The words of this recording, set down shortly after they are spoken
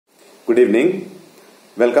Good evening.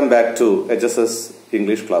 Welcome back to HSS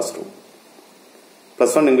English Classroom.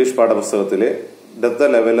 +1 English പാഠപുസ്തകത്തിലെ death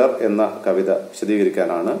leveller എന്ന കവിത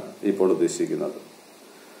വിശദീകരിക്കാനാണ് ഇപ്പോൾ ഉദ്ദേശിക്കുന്നത്.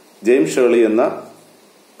 James Shirley എന്ന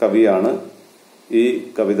കവിയാണ് ഈ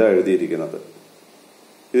കവിത എഴുതിയിരിക്കുന്നത്.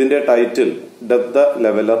 ഇതിന്റെ ടൈറ്റിൽ ഡെത്ത്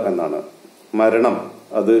ലെവലർ എന്നാണ്. മരണം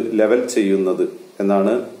അത് ലെവൽ ചെയ്യുന്നത്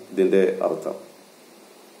എന്നാണ് ഇതിന്റെ അർത്ഥം.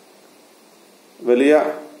 വലിയ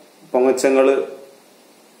പൊങ്ങച്ചങ്ങള്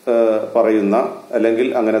പറയുന്ന അല്ലെങ്കിൽ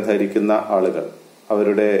അങ്ങനെ ധരിക്കുന്ന ആളുകൾ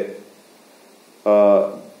അവരുടെ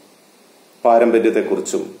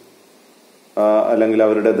പാരമ്പര്യത്തെക്കുറിച്ചും അല്ലെങ്കിൽ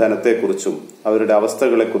അവരുടെ ധനത്തെക്കുറിച്ചും അവരുടെ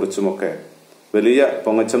അവസ്ഥകളെക്കുറിച്ചുമൊക്കെ വലിയ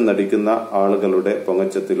പൊങ്ങച്ചം നടിക്കുന്ന ആളുകളുടെ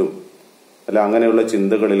പൊങ്ങച്ചത്തിലും അല്ല അങ്ങനെയുള്ള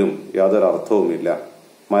ചിന്തകളിലും യാതൊരു അർത്ഥവുമില്ല.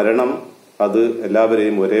 മരണം അത്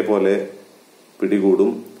എല്ലാവരെയും ഒരേപോലെ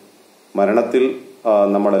പിടികൂടും. മരണത്തിൽ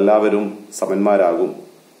നമ്മളെല്ലാവരും സമന്മാരാകും.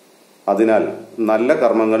 അതിനാൽ നല്ല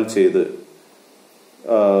കർമ്മങ്ങൾ ചെയ്ത്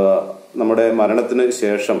നമ്മുടെ മരണത്തിന്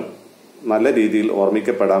ശേഷം നല്ല രീതിയിൽ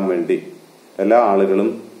ഓർമ്മിക്കപ്പെടാൻ വേണ്ടി എല്ലാ ആളുകളും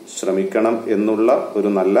ശ്രമിക്കണം എന്നുള്ള ഒരു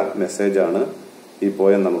നല്ല മെസ്സേജാണ് ഈ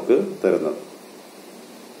പോയം നമുക്ക് തരുന്നത്.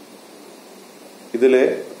 ഇതിലെ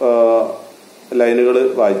ലൈനുകൾ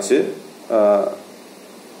വായിച്ച്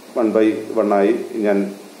 1 by 1 ആയി ഞാൻ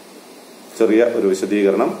ചെറിയ ഒരു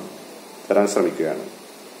വിശദീകരണം തരാൻ ശ്രമിക്കുകയാണ്.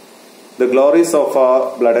 The glories of our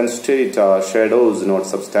blood and state are shadows, not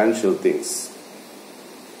substantial things.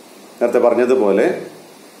 നേരത്തെ പറഞ്ഞതുപോലെ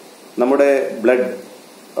നമ്മുടെ ബ്ലഡ്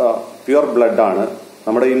പ്യുവർ ബ്ലഡ് ആണ്,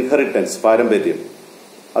 നമ്മുടെ ഇൻഹെറിറ്റൻസ് പാരമ്പര്യം,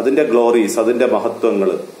 അതിന്റെ ഗ്ലോറീസ്, അതിന്റെ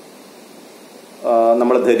മഹത്വങ്ങൾ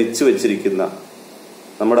നമ്മൾ ധരിച്ചു വെച്ചിരിക്കുന്ന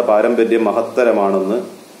നമ്മുടെ പാരമ്പര്യം മഹത്തരമാണെന്ന്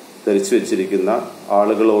ധരിച്ചു വെച്ചിരിക്കുന്ന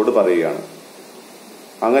ആളുകളോട് പറയുകയാണ്.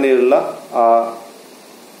 അങ്ങനെയുള്ള ആ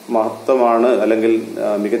മഹത്വമാണ് അല്ലെങ്കിൽ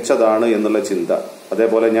മികച്ചതാണ് എന്നുള്ള ചിന്ത,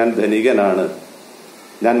 അതേപോലെ ഞാൻ ധനികനാണ്,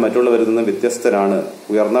 ഞാൻ മറ്റുള്ളവരിൽ നിന്ന് വ്യത്യസ്തനാണ്,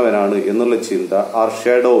 ഉയർന്നവനാണ് എന്നുള്ള ചിന്ത ആർ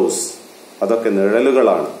ഷാഡോസ്, അതൊക്കെ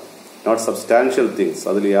നിഴലുകളാണ്, നോട്ട് സബ്സ്റ്റാൻഷ്യൽ തിങ്സ്,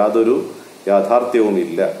 അതിൽ യാതൊരു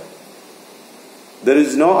യാഥാർത്ഥ്യവുമില്ല. There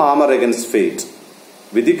is no ആമർ against fate,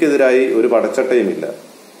 വിധിക്കെതിരായി ഒരു പടച്ചട്ടയുമില്ല.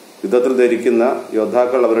 യുദ്ധത്തിൽ ധരിക്കുന്ന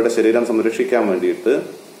യോദ്ധാക്കൾ അവരുടെ ശരീരം സംരക്ഷിക്കാൻ വേണ്ടിയിട്ട്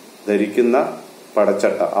ധരിക്കുന്ന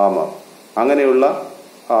പടച്ചട്ട, ആമർ, അങ്ങനെയുള്ള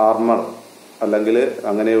ആർമർ അല്ലെങ്കിൽ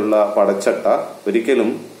അങ്ങനെയുള്ള പടച്ചട്ട ഒരിക്കലും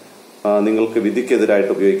നിങ്ങൾക്ക്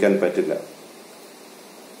വിധിക്കെതിരായിട്ട് ഉപയോഗിക്കാൻ പറ്റില്ല.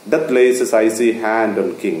 Death lace his IC hand on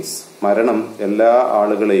Kings, മരണം എല്ലാ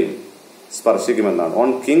ആളുകളെയും സ്പർശിക്കുമെന്നാണ്.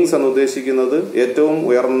 ഓൺ കിങ്സ് എന്ന് ഉദ്ദേശിക്കുന്നത് ഏറ്റവും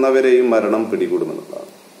ഉയർന്നവരെയും മരണം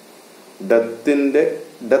പിടികൂടുമെന്നുള്ളതാണ്.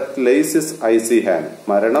 Death lace his IC hand,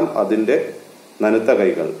 മരണം അതിന്റെ നനുത്ത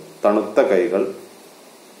കൈകൾ, തണുത്ത കൈകൾ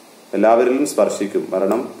എല്ലാവരിലും സ്പർശിക്കും,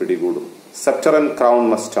 മരണം പിടികൂടും. Scepter and crown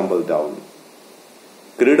must tumble down,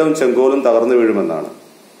 കിരീടവും ചെങ്കോലും തകർന്നു വീഴുമെന്നാണ്.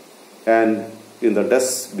 And in the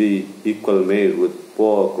dust be equal made with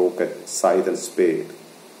poor crooked scythe and spade.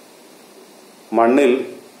 മണ്ണിൽ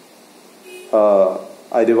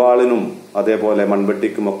അരിവാളിനും അതേപോലെ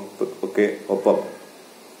മൺവെട്ടിക്കും ഒക്കെ ഒപ്പം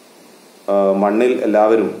മണ്ണിൽ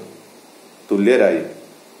എല്ലാവരും തുല്യരായി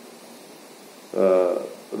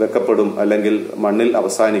വെക്കപ്പെടും, അല്ലെങ്കിൽ മണ്ണിൽ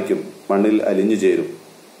അവസാനിക്കും, മണ്ണിൽ അലിഞ്ഞു ചേരും.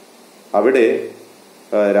 അവിടെ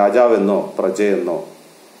രാജാവെന്നോ പ്രജയെന്നോ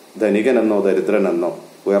ധനികനെന്നോ ദരിദ്രനെന്നോ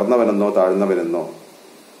ഉയർന്നവനെന്നോ താഴ്ന്നവനെന്നോ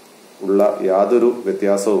ഉള്ള യാതൊരു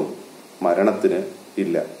വ്യത്യാസവും മരണത്തിന്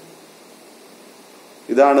ഇല്ല.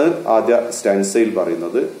 ഇതാണ് ആദ്യ സ്റ്റാൻസയിൽ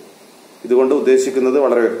പറയുന്നത്. ഇതുകൊണ്ട് ഉദ്ദേശിക്കുന്നത്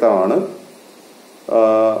വളരെ വ്യക്തമാണ്.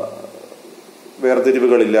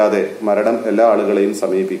 വേർതിരിവുകളില്ലാതെ മരണം എല്ലാ ആളുകളെയും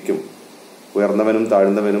സമീപിക്കും. ഉയർന്നവനും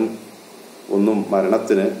താഴ്ന്നവനും ഒന്നും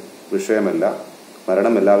മരണത്തിന് വിഷയമല്ല.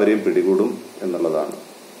 മരണം എല്ലാവരെയും പിടികൂടും എന്നുള്ളതാണ്.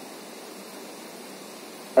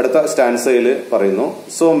 അടുത്ത സ്റ്റാൻസയിൽ പറയുന്നു,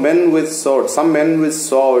 so men with swords, some men with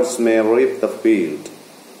swords may reap the field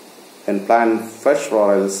and plant fresh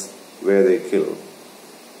laurels where they kill.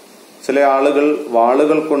 ചില ആളുകൾ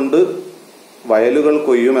വാളുകൾ കൊണ്ട് വയലുകൾ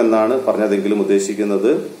കൊയ്യുമെന്നാണ് പറഞ്ഞതെങ്കിലും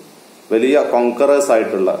ഉദ്ദേശിക്കുന്നത് വലിയ കോങ്കറേഴ്സ്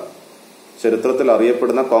ആയിട്ടുള്ള, ചരിത്രത്തിൽ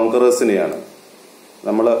അറിയപ്പെടുന്ന കോങ്കറേഴ്സിനെയാണ്.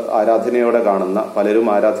 നമ്മൾ ആരാധനയോടെ കാണുന്ന, പലരും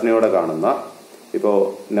ആരാധനയോടെ കാണുന്ന, ഇപ്പോ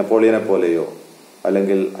നെപ്പോളിയനെ പോലെയോ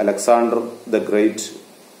അല്ലെങ്കിൽ അലക്സാണ്ടർ ദ ഗ്രേറ്റ്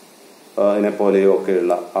പോലെയോ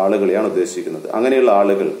ഒക്കെയുള്ള ആളുകളെയാണ് ഉദ്ദേശിക്കുന്നത്. അങ്ങനെയുള്ള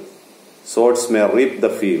ആളുകൾ swords may reap the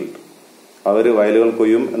field, അവർ വയലുകൾ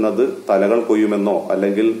കൊയ്യും എന്നത് തലകൾ കൊയ്യുമെന്നോ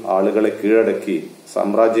അല്ലെങ്കിൽ ആളുകളെ കീഴടക്കി,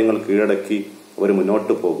 സാമ്രാജ്യങ്ങൾ കീഴടക്കി അവർ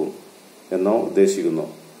മുന്നോട്ട് പോകും എന്നോ ഉദ്ദേശിക്കുന്നു.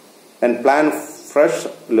 And plan fresh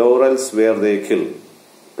laurels wear they kill.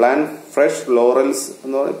 Plan fresh laurels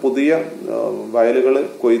എന്ന് പറഞ്ഞാൽ പുതിയ വയലുകൾ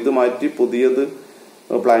കൊയ്ത് മാറ്റി പുതിയത്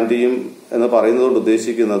പ്ലാന്റ് ചെയ്യും എന്ന് പറയുന്നതുകൊണ്ട്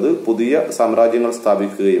ഉദ്ദേശിക്കുന്നത് പുതിയ സാമ്രാജ്യങ്ങൾ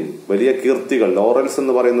സ്ഥാപിക്കുകയും വലിയ കീർത്തികൾ, ലോറൽസ്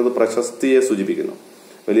എന്ന് പറയുന്നത് പ്രശസ്തിയെ സൂചിപ്പിക്കുന്നു,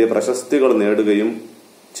 വലിയ പ്രശസ്തികൾ നേടുകയും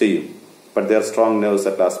ചെയ്യും. But there strong nerves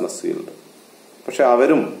at last must healed. പക്ഷെ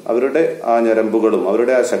അവരും അവരുടെ ആ ഞരമ്പുകളും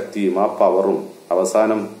അവരുടെ ആ ശക്തിയും ആ പവറും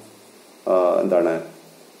അവസാനം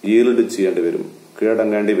ഈൽഡ് ചെയ്യേണ്ടി വരും,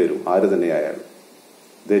 കീഴടങ്ങേണ്ടി വരും. ആര് തന്നെയായാലും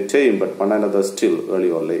they tame but one another still early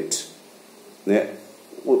or late.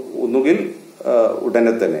 ഒന്നുകിൽ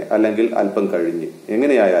ഉടനെ തന്നെ അല്ലെങ്കിൽ അല്പം കഴിഞ്ഞ്,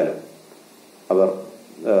 എങ്ങനെയായാലും അവർ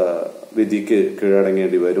വിധിക്ക്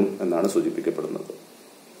കീഴടങ്ങേണ്ടി വരും എന്നാണ് സൂചിപ്പിക്കപ്പെടുന്നത്.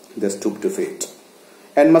 They stoop to fate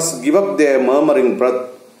and must give up their murmuring breath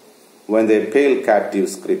when their pale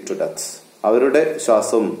captives creep to death. അവരുടെ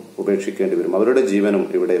ശ്വാസം ഉപേക്ഷിക്കേണ്ടി വരും, അവരുടെ ജീവനും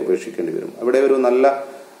ഇവിടെ ഉപേക്ഷിക്കേണ്ടി വരും. അവിടെ ഒരു നല്ല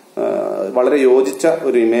വളരെ യോജിച്ച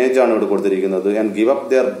ഒരു ഇമേജാണ് ഇവിടെ കൊടുത്തിരിക്കുന്നത്. And give up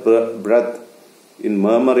there breath in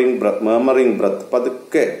murmuring breath.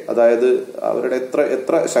 പതുക്കെ, അതായത് അവരുടെ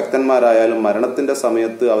എത്ര ശക്തന്മാരായാലും മരണത്തിന്റെ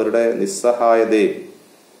സമയത്ത് അവരുടെ നിസ്സഹായതയും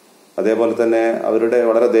അതേപോലെ തന്നെ അവരുടെ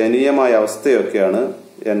വളരെ ദയനീയമായ അവസ്ഥയൊക്കെയാണ്.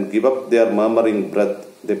 And give up there murmuring breath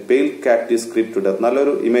the pale കാറ്റ് സ്ക്രിപ്റ്റ് ടു ഡെത്ത്.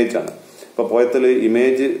 നല്ലൊരു ഇമേജാണ്. ഇപ്പൊ പോയത്തിൽ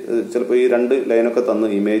ഇമേജ് ചിലപ്പോൾ ഈ 2 ലൈനൊക്കെ തന്ന്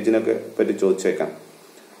ഇമേജിനൊക്കെ പറ്റി ചോദിച്ചേക്കാം.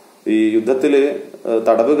 ഈ യുദ്ധത്തില്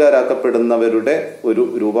തടവുകാരാക്കപ്പെടുന്നവരുടെ ഒരു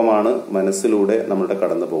രൂപമാണ് മനസ്സിലൂടെ നമ്മളുടെ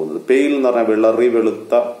കടന്നു പോകുന്നത്. പെയിൽ എന്ന് പറഞ്ഞാൽ വിളറി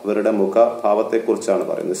വെളുത്ത അവരുടെ മുഖഭാവത്തെക്കുറിച്ചാണ്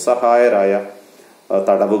പറയുന്നത്. നിസ്സഹായരായ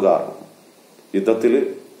തടവുകാർ, യുദ്ധത്തിൽ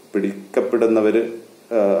പിടിക്കപ്പെടുന്നവര്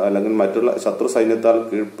അല്ലെങ്കിൽ മറ്റുള്ള ശത്രു സൈന്യത്താൽ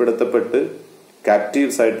കീഴ്പ്പെടുത്തപ്പെട്ട്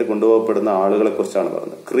കാപ്റ്റീവ്സ് ആയിട്ട് കൊണ്ടുപോകപ്പെടുന്ന ആളുകളെ കുറിച്ചാണ്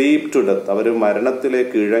പറയുന്നത്. ക്രീപ് ടു ഡെത്ത്, അവർ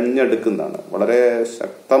മരണത്തിലേക്ക് ഇഴഞ്ഞെടുക്കുന്നതാണ്. വളരെ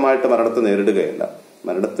ശക്തമായിട്ട് മരണത്തെ നേരിടുകയല്ല,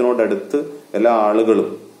 മരണത്തിനോടടുത്ത് എല്ലാ ആളുകളും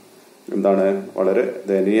വളരെ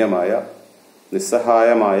ദയനീയമായ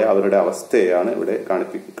നിസ്സഹായമായ അവരുടെ അവസ്ഥയാണ് ഇവിടെ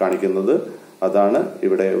കാണിക്കുന്നത്. അതാണ്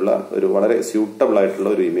ഇവിടെയുള്ള ഒരു വളരെ സ്യൂട്ടബിൾ ആയിട്ടുള്ള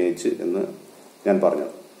ഒരു ഇമേജ് എന്ന് ഞാൻ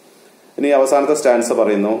പറഞ്ഞത്. ഇനി അവസാനത്തെ സ്റ്റാൻസ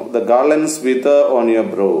പറയുന്നു, the ഗാർലൻഡ്സ് whether on your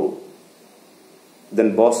bro then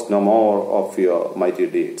boast no more of your mighty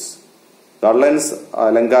deeds. ഗാർലൻഡ്സ്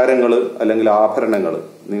അലങ്കാരങ്ങൾ അല്ലെങ്കിൽ ആഭരണങ്ങൾ,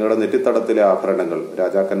 നിങ്ങളുടെ നെറ്റിത്തടത്തിലെ ആഭരണങ്ങൾ,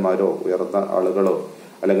 രാജാക്കന്മാരോ ഉയർന്ന ആളുകളോ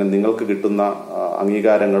അല്ലെങ്കിൽ നിങ്ങൾക്ക് കിട്ടുന്ന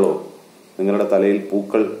അംഗീകാരങ്ങളോ നിങ്ങളുടെ തലയിൽ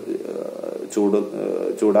പൂക്കൾ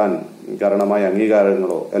ചൂടാൻ കാരണമായ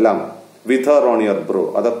അംഗീകാരങ്ങളോ എല്ലാം വിതർ ഓൺ യുവർ ബ്രോ,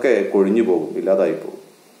 അതൊക്കെ കൊഴിഞ്ഞു പോകും, ഇല്ലാതായി പോകും.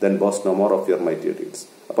 then boast no more of your mighty deeds.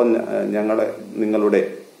 അപ്പം നിങ്ങളുടെ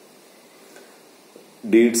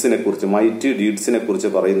ഡീഡ്സിനെ കുറിച്ച്, മൈറ്റി ഡീഡ്സിനെ കുറിച്ച്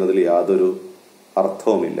പറയുന്നതിൽ യാതൊരു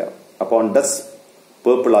അർത്ഥവുമില്ല. അപ്പോൾ deaths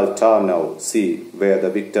purple ആൾട്ടാർ now see where the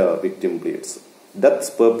victim bleeds.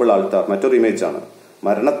 Deaths purple ആൾട്ടാർ മറ്റൊരു ഇമേജ് ആണ്.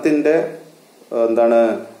 മരണത്തിന്റെ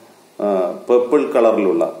പേർപ്പിൾ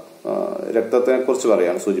കളറിലുള്ള രക്തത്തെ കുറിച്ച്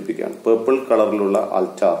പറയാണ്, സൂചിപ്പിക്കുകയാണ്. പേർപ്പിൾ കളറിലുള്ള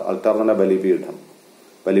ആൾട്ടാർ എന്ന് പറഞ്ഞാൽ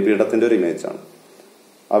ബലിപീഠത്തിന്റെ ഒരു ഇമേജ് ആണ്.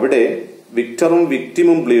 അവിടെ വിക്ടറും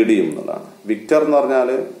വിക്ടിമും ബ്ലീഡ് ചെയ്യും എന്നുള്ളതാണ്. വിക്ടർ എന്ന്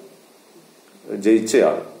പറഞ്ഞാല്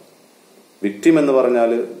ജയിച്ചയാൾ, വിക്ടിം എന്ന്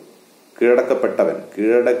പറഞ്ഞാൽ കീഴടക്കപ്പെട്ടവൻ.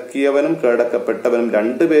 കീഴടക്കിയവനും കീഴടക്കപ്പെട്ടവനും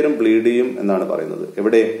രണ്ടുപേരും ബ്ലീഡ് ചെയ്യും എന്നാണ് പറയുന്നത്.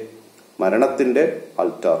 എവിടെ? മരണത്തിന്റെ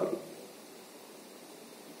ആൾട്ടാറിൽ.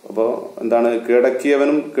 അപ്പോ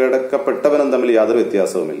കീഴടക്കിയവനും കീഴടക്കപ്പെട്ടവനും തമ്മിൽ യാതൊരു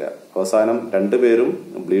വ്യത്യാസവുമില്ല. അവസാനം രണ്ടുപേരും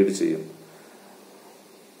ബ്ലീഡ് ചെയ്യും,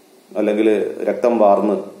 അല്ലെങ്കിൽ രക്തം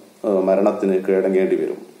വാർന്ന് മരണത്തിന് കീഴടങ്ങേണ്ടി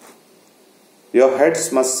വരും. Your heads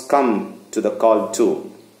must come to the call to.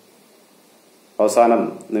 അവസാനം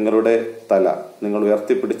നിങ്ങളുടെ തല, നിങ്ങൾ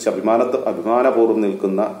ഉയർത്തിപ്പിടിച്ച് അഭിമാനപൂർവ്വം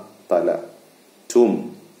നിൽക്കുന്ന തല, ടൂം,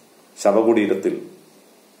 ശവകുടീരത്തിൽ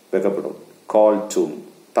വെക്കപ്പെടും. കോൾ ടൂം,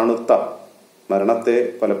 തണുത്ത മരണത്തെ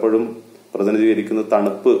പലപ്പോഴും പ്രതിനിധീകരിക്കുന്നു.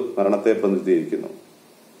 തണുപ്പ് മരണത്തെ പ്രതിനിധീകരിക്കുന്നു.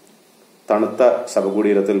 തണുത്ത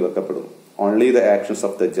ശവകുടീരത്തിൽ വെക്കപ്പെടും. Only the actions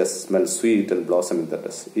of the just smell sweet and blossom in the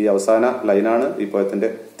dust. ഈ അവസാന ലൈനാണ് ഈ പോയത്തിന്റെ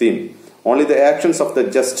theme. Only the actions of the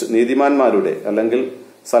just, നീതിമാന്മാരുടെ അല്ലെങ്കിൽ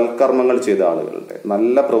സൽക്കർമ്മങ്ങൾ ചെയ്ത ആളുകളുടെ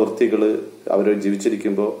നല്ല പ്രവൃത്തികൾ അവർ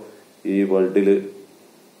ജീവിച്ചിരിക്കുമ്പോൾ ഈ വേൾഡിൽ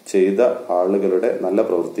ചെയ്ത ആളുകളുടെ നല്ല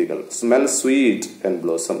പ്രവൃത്തികൾ smell sweet and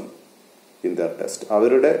blossom in there dust,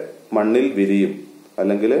 അവരുടെ മണ്ണിൽ വിരിയും,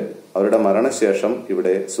 അല്ലെങ്കിൽ അവരുടെ മരണശേഷം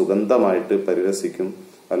ഇവിടെ സുഗന്ധമായിട്ട് പരിരസിക്കും,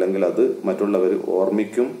 അല്ലെങ്കിൽ അത് മറ്റുള്ളവർ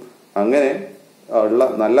ഓർമ്മിക്കും. അങ്ങനെ ഉള്ള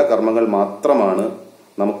നല്ല കർമ്മങ്ങൾ മാത്രമാണ്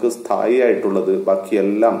നമുക്ക് സ്ഥായിയായിട്ടുള്ളത്.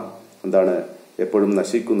 ബാക്കിയെല്ലാം എപ്പോഴും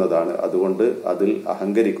നശിക്കുന്നതാണ്. അതുകൊണ്ട് അതിൽ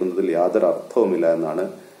അഹങ്കരിക്കുന്നതിൽ യാതൊരു അർത്ഥവുമില്ല എന്നാണ്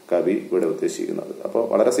കവി ഇവിടെ ഉദ്ദേശിക്കുന്നത്. അപ്പോൾ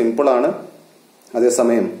വളരെ സിമ്പിളാണ്,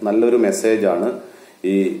 അതേസമയം നല്ലൊരു മെസ്സേജാണ്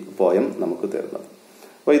ഈ പോയം നമുക്ക് തരുന്നത്.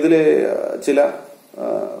 അപ്പോൾ ഇതിൽ ചില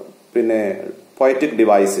പോയറ്റിക്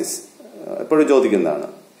ഡിവൈസസ് എപ്പോഴും ചോദിക്കുന്നതാണ്.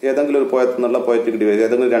 ഏതെങ്കിലും ഒരു പോയത്തിൽ നിന്നുള്ള പോയറ്റിക് ഡിവൈസ്,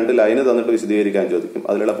 ഏതെങ്കിലും 2 ലൈന് തന്നിട്ട് വിശദീകരിക്കാൻ ചോദിക്കും.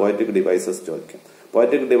 അതിലുള്ള പോയറ്റിക് ഡിവൈസസ് ചോദിക്കും.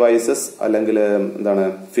 പോയറ്റിക് ഡിവൈസസ് അല്ലെങ്കിൽ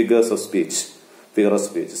figures of speech,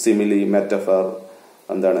 simile, metaphor,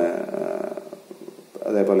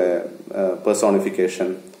 അതേപോലെ പേഴ്സോണിഫിക്കേഷൻ,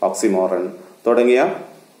 ഓക്സിമോറൻ തുടങ്ങിയ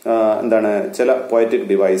എന്താണ് ചില പോയറ്റിക്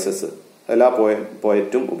ഡിവൈസസ് എല്ലാ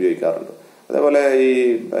പോയറ്റും ഉപയോഗിക്കാറുണ്ട്. അതേപോലെ ഈ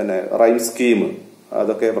റൈം സ്കീം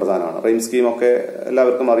അതൊക്കെ പ്രധാനമാണ്. റൈം സ്കീമൊക്കെ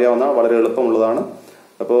എല്ലാവർക്കും അറിയാവുന്ന വളരെ എളുപ്പമുള്ളതാണ്.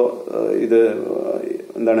 അപ്പോൾ ഇത്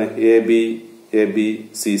എന്താണ് എ ബി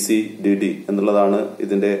CC DD എന്നുള്ളതാണ്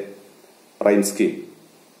ഇതിന്റെ റൈം സ്കീം.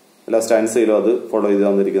 എല്ലാ സ്റ്റാൻസയിലും അത് ഫോളോ ചെയ്ത്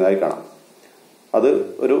തന്നിരിക്കുന്നതായി കാണാം. അത്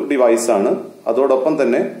ഒരു ഡിവൈസാണ്. അതോടൊപ്പം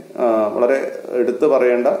തന്നെ വളരെ എടുത്തു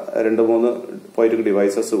പറയേണ്ട 2-3 പോയറ്റിക്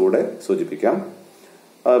ഡിവൈസസ് കൂടെ സൂചിപ്പിക്കാം.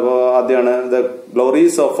 അപ്പോൾ ആദ്യമാണ് the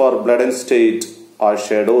Glory's of our blood and state R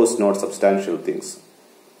shadows not substantial things.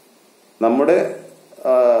 നമ്മുടെ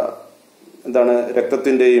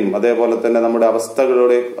രക്തത്തിന്റെയും അതേപോലെ തന്നെ നമ്മുടെ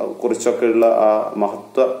അവസ്ഥകളെ കുറിച്ചൊക്കെയുള്ള ആ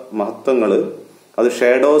മഹത്വങ്ങള് അത്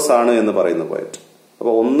ഷാഡോസ് ആണ് എന്ന് പറയുന്നു പോയറ്റ്.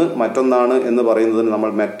 അപ്പൊ ഒന്ന് മറ്റൊന്നാണ് എന്ന് പറയുന്നതിന്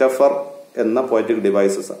നമ്മൾ മെറ്റഫർ എന്ന പോയറ്റിക്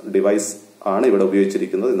ഡിവൈസ് ആണ് ഇവിടെ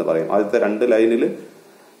ഉപയോഗിച്ചിരിക്കുന്നത് എന്ന് പറയും. ആദ്യത്തെ 2 ലൈനിൽ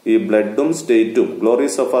ഈ ബ്ലഡും സ്റ്റേറ്റും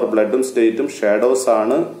ഗ്ലോറീസ് ഓഫ് അവർ ബ്ലഡും സ്റ്റേറ്റും ഷാഡോസ്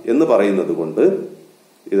ആണ് എന്ന് പറയുന്നത് കൊണ്ട്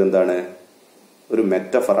ഇതെന്താണ്, ഒരു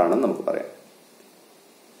മെറ്റഫർ ആണെന്ന് നമുക്ക് പറയാം.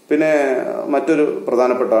 പിന്നെ മറ്റൊരു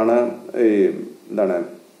പ്രധാനപ്പെട്ടാണ് ഈ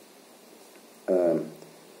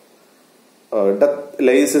death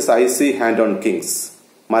lace his IC hand on Kings.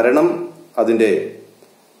 മരണം അതിന്റെ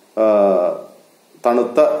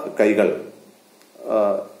തണുത്ത കൈകൾ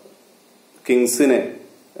കിങ്സിനെ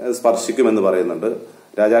സ്പർശിക്കുമെന്ന് പറയുന്നുണ്ട്,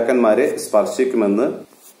 രാജാക്കന്മാരെ സ്പർശിക്കുമെന്ന്.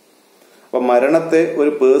 അപ്പൊ മരണത്തെ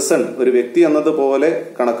ഒരു പേഴ്സൺ, ഒരു വ്യക്തി എന്നതുപോലെ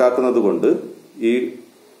കണക്കാക്കുന്നത് കൊണ്ട് ഈ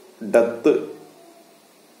ഡെത്ത്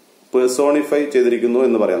പേഴ്സോണിഫൈ ചെയ്തിരിക്കുന്നു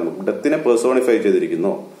എന്ന് പറയാം. നമുക്ക് ഡെത്തിനെ പേഴ്സോണിഫൈ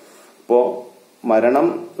ചെയ്തിരിക്കുന്നു. അപ്പോ മരണം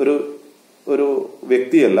ഒരു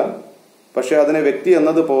വ്യക്തിയല്ല, പക്ഷെ അതിനെ വ്യക്തി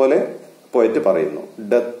എന്നതുപോലെ പോയിട്ട് പറയുന്നു.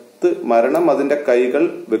 മരണം അതിന്റെ കൈകൾ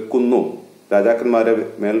വെക്കുന്നു, രാജാക്കന്മാരെ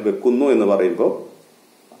മേൽ വെക്കുന്നു എന്ന് പറയുമ്പോൾ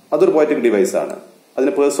അതൊരു പോയറ്റിക് ഡിവൈസ് ആണ്.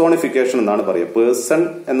 അതിന് പേഴ്സോണിഫിക്കേഷൻ എന്നാണ് പറയുക. പേഴ്സൺ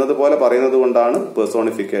എന്നതുപോലെ പറയുന്നത് കൊണ്ടാണ്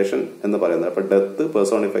പേഴ്സോണിഫിക്കേഷൻ എന്ന് പറയുന്നത്. അപ്പൊ ഡെത്ത്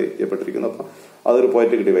പേഴ്സോണിഫൈ ചെയ്യപ്പെട്ടിരിക്കുന്നു. അപ്പൊ അതൊരു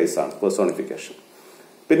പോയറ്റിക് ഡിവൈസ് ആണ്, പേഴ്സോണിഫിക്കേഷൻ.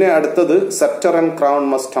 പിന്നെ അടുത്തത് സെപ്റ്റർ and crown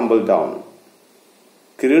must humble down.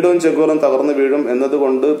 കിരീടവും ചെങ്കോലും തകർന്നു വീഴും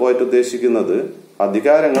എന്നതുകൊണ്ട് പോയിട്ട് ഉദ്ദേശിക്കുന്നത്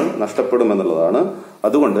അധികാരങ്ങൾ നഷ്ടപ്പെടുമെന്നുള്ളതാണ്.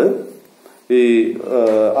 അതുകൊണ്ട്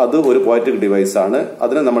അത് ഒരു പോയറ്റിക് ഡിവൈസ് ആണ്.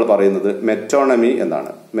 അതിന് നമ്മൾ പറയുന്നത് മെറ്റോണമി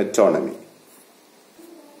എന്നാണ്. മെറ്റോണമി.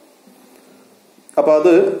 അപ്പൊ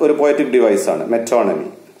അത് ഒരു പോയറ്റിക് ഡിവൈസ് ആണ്, മെറ്റോണമി.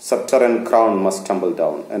 സെപ്റ്റർ and crown must humble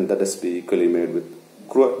down and that is B equally made with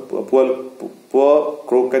poor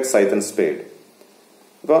crooked scythe and spade.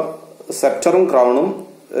 അപ്പൊ സെപ്റ്ററും ക്രൗണും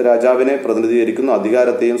രാജാവിനെ പ്രതിനിധീകരിക്കുന്നു,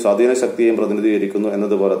 അധികാരത്തെയും സ്വാധീന ശക്തിയെയും പ്രതിനിധീകരിക്കുന്നു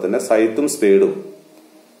എന്നതുപോലെ തന്നെ സൈത്തും സ്പേഡും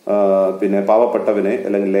പിന്നെ പാവപ്പെട്ടവനെ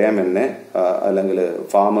അല്ലെങ്കിൽ ലേമനെ അല്ലെങ്കിൽ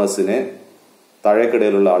ഫാമേഴ്സിനെ,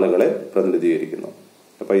 താഴേക്കിടയിലുള്ള ആളുകളെ പ്രതിനിധീകരിക്കുന്നു.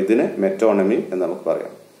 അപ്പൊ ഇതിന് മെറ്റോണമി എന്ന് നമുക്ക്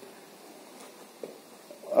പറയാം.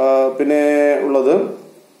 പിന്നെ ഉള്ളത്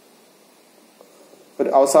ഒരു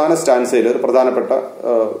അവസാന സ്റ്റാൻസയിൽ ഒരു പ്രധാനപ്പെട്ട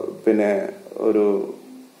പിന്നെ ഒരു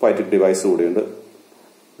പോയറ്റിക് ഡിവൈസ് കൂടിയുണ്ട്.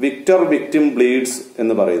 വിക്ടർ വിക്ടിം ബ്ലീഡ്സ്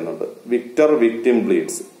എന്ന് പറയുന്നുണ്ട്. Victor victim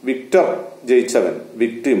bleeds. Victor ജയിച്ചവൻ,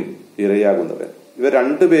 victim ഇരയാകുന്നവൻ. ഇവർ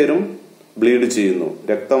രണ്ടുപേരും ബ്ലീഡ് ചെയ്യുന്നു,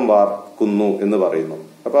 രക്തം വാർക്കുന്നു എന്ന് പറയുന്നു.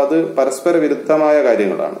 അപ്പൊ അത് പരസ്പര വിരുദ്ധമായ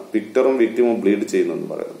കാര്യങ്ങളാണ്. വിക്ടറും വിക്ടിമും ബ്ലീഡ് ചെയ്യുന്നു എന്ന്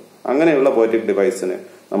പറയുന്നത്. അങ്ങനെയുള്ള പോയറ്റിക് ഡിവൈസിന്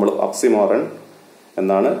നമ്മൾ ഓക്സിമോറൺ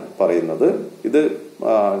എന്നാണ് പറയുന്നത്. ഇത്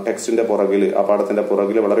ടെക്സ്റ്റിന്റെ പുറകിൽ, ആ പാഠത്തിന്റെ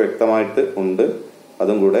പുറകിൽ വളരെ വ്യക്തമായിട്ട് ഉണ്ട്.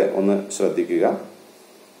 അതും കൂടെ ഒന്ന് ശ്രദ്ധിക്കുക.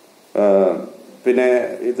 പിന്നെ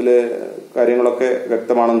ഇതില് കാര്യങ്ങളൊക്കെ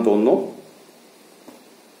വ്യക്തമാണെന്ന് തോന്നുന്നു.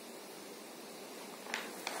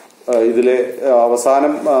 ഇതിലെ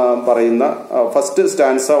അവസാനം പറയുന്ന ഫസ്റ്റ്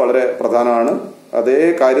സ്റ്റാൻസ വളരെ പ്രധാനമാണ്. അതേ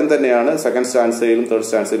കാര്യം തന്നെയാണ് സെക്കൻഡ് സ്റ്റാൻസയിലും തേർഡ്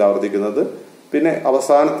സ്റ്റാൻസയിലും ആവർത്തിക്കുന്നത്. പിന്നെ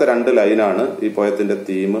അവസാനത്തെ 2 ലൈനാണ് ഈ പോയത്തിന്റെ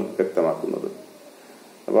തീം വ്യക്തമാക്കുന്നത്.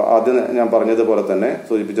 അപ്പൊ ആദ്യം ഞാൻ പറഞ്ഞതുപോലെ തന്നെ,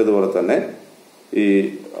 സൂചിപ്പിച്ചതുപോലെ തന്നെ, ഈ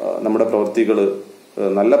നമ്മുടെ പ്രവൃത്തികള്,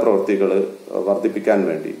 നല്ല പ്രവൃത്തികൾ വർദ്ധിപ്പിക്കാൻ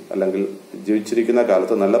വേണ്ടി, അല്ലെങ്കിൽ ജീവിച്ചിരിക്കുന്ന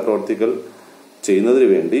കാലത്ത് നല്ല പ്രവൃത്തികൾ ചെയ്യുന്നതിന്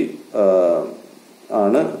വേണ്ടി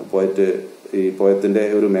ആണ് ഈ പോയത്തിന്റെ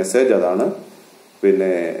ഒരു മെസ്സേജ് അതാണ്.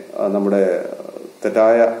 പിന്നെ നമ്മുടെ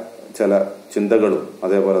തെറ്റായ ചില ചിന്തകളും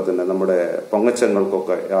അതേപോലെ തന്നെ നമ്മുടെ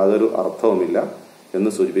പൊങ്ങച്ചങ്ങൾക്കൊക്കെ യാതൊരു അർത്ഥവുമില്ല എന്ന്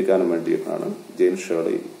സൂചിപ്പിക്കാനും വേണ്ടിയിട്ടാണ് ജെയിംസ്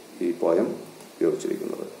ഷേർലി ഈ പോയം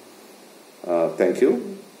ഉപയോഗിച്ചിരിക്കുന്നത്. Thank you.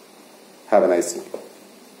 Have A nice day.